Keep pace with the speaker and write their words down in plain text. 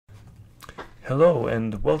Hello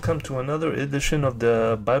and welcome to another edition of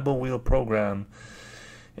the Biblewheel program.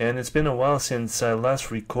 And it's been a while since I last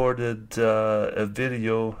recorded a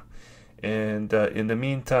video, and in the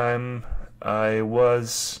meantime I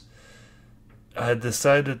had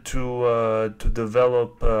decided to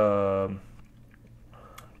develop to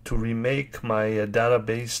remake my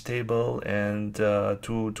database table and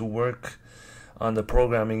to work on the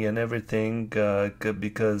programming and everything,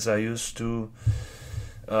 because I used to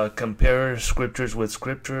compare scriptures with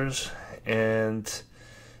scriptures, and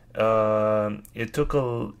it took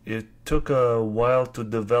a while to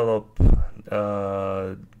develop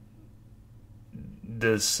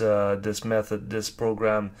this method, this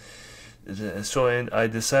program. So I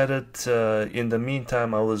decided, in the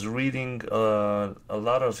meantime, I was reading a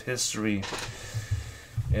lot of history,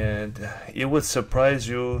 and it would surprise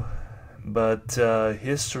you, but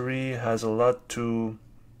history has a lot to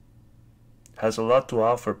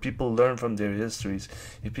offer. People learn from their histories.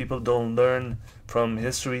 If people don't learn from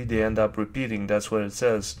history, they end up repeating. That's what it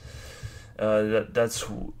says. That's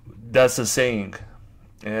the saying.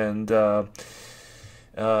 And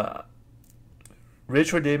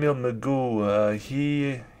Richard Emil Magoo,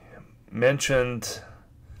 he mentioned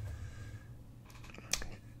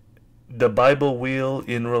the Bible wheel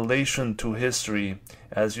in relation to history.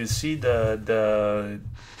 As you see the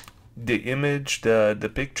image,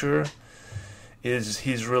 the picture,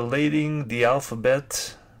 he's relating the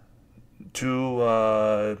alphabet to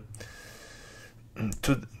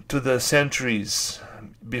the centuries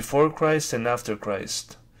before Christ and after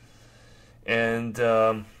Christ. And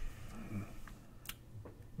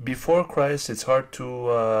before Christ, it's hard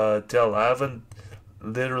to tell. I haven't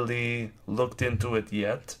literally looked into it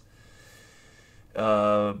yet,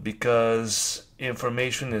 because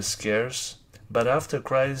information is scarce. But after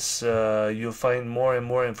Christ, you'll find more and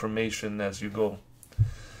more information as you go.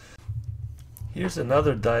 Here's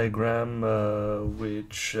another diagram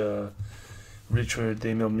which Richard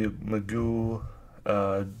Emil Magoo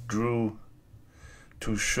drew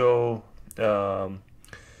to show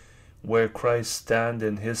where Christ stands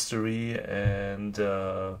in history, and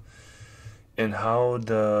how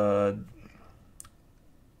the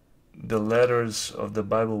letters of the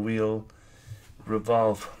Bible wheel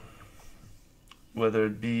revolve, whether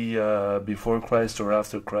it be before Christ or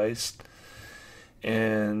after Christ.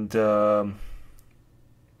 And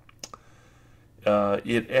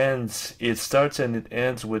it starts and it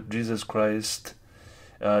ends with Jesus Christ.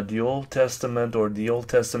 The Old Testament, or the Old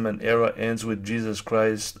Testament era, ends with Jesus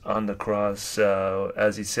Christ on the cross,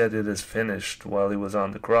 as he said, "It is finished," while he was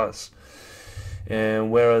on the cross.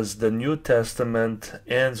 And whereas the New Testament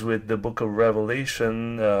ends with the book of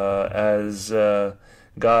Revelation, as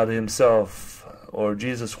God himself, or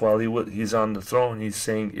Jesus, while he's on the throne, he's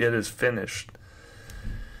saying, "It is finished."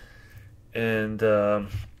 And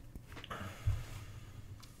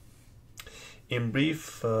in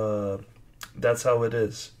brief, that's how it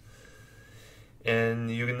is.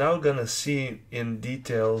 And you're now gonna see in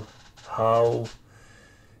detail how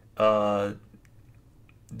the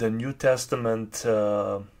New Testament,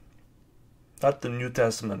 not the New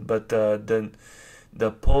Testament, but the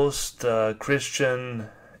post-Christian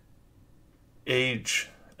age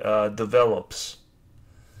develops.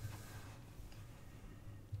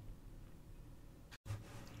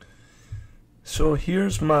 So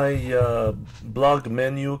here's my blog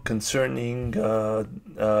menu concerning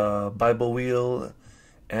Bible wheel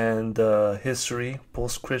and history,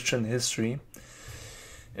 post-Christian history.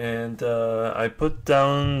 And I put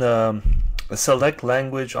down a select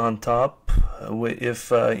language on top.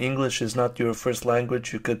 If English is not your first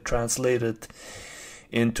language, you could translate it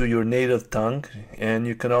into your native tongue, and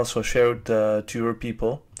you can also share it to your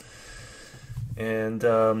people. And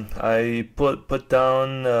I put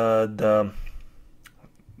down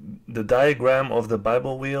the diagram of the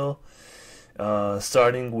Bible wheel,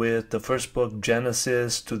 starting with the first book,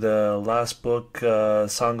 Genesis, to the last book,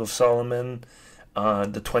 Song of Solomon,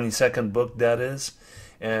 the 22nd book, that is.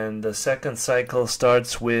 And the second cycle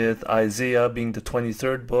starts with Isaiah being the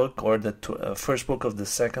 23rd book, or the first book of the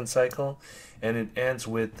second cycle, and it ends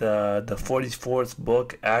with the 44th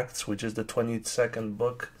book, Acts, which is the 22nd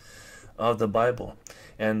book of the Bible,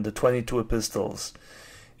 and the 22 epistles.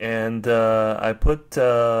 And I put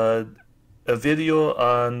a video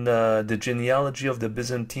on the genealogy of the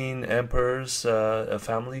Byzantine emperors, a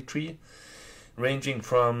family tree, ranging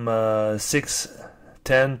from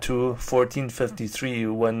 610 to 1453,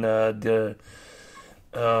 when the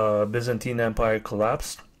Byzantine Empire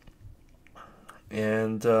collapsed.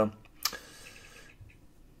 And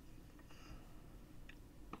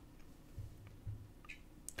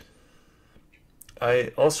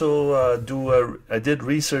I also I did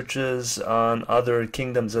researches on other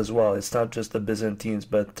kingdoms as well. It's not just the Byzantines,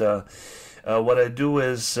 but what I do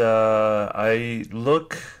is I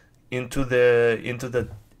look into the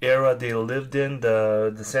era they lived in,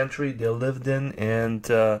 the century they lived in, and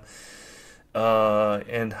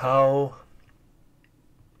how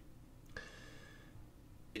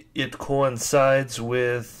it coincides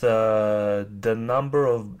with the number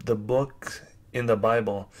of the book in the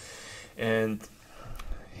Bible. And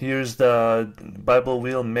here's the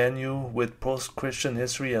Biblewheel menu with post-Christian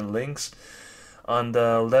history and links. On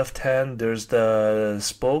the left hand, there's the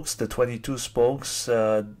spokes, the 22 spokes.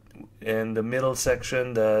 In the middle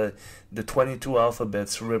section, the 22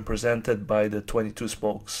 alphabets represented by the 22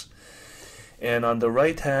 spokes. And on the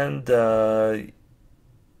right hand, the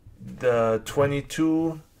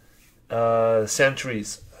 22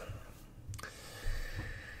 centuries.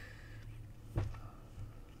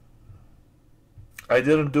 I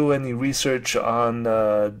didn't do any research on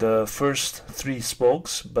the first three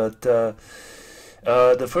spokes, but the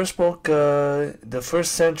first spoke, the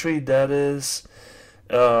first century, that is,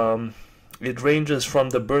 it ranges from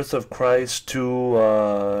the birth of Christ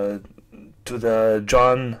to the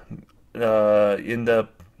John in the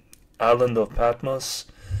island of Patmos,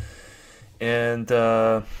 and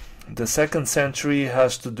the second century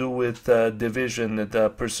has to do with division, the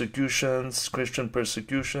persecutions, Christian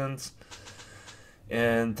persecutions.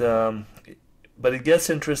 And but it gets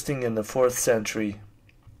interesting in the 4th century.